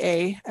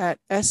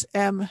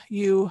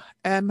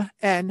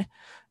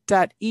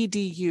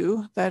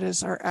mca@smumn.edu. That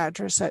is our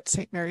address at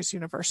St. Mary's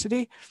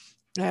University.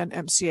 And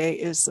MCA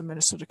is the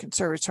Minnesota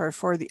Conservatory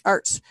for the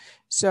Arts.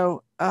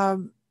 So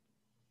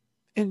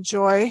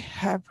enjoy.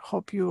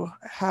 Hope you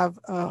have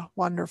a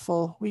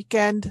wonderful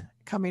weekend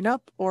coming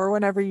up or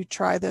whenever you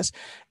try this.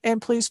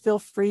 And please feel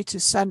free to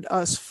send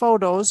us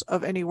photos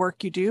of any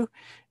work you do,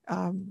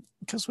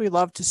 because we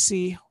love to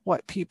see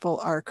what people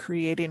are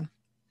creating.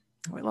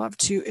 We love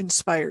to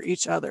inspire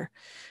each other.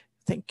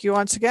 Thank you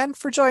once again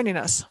for joining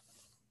us.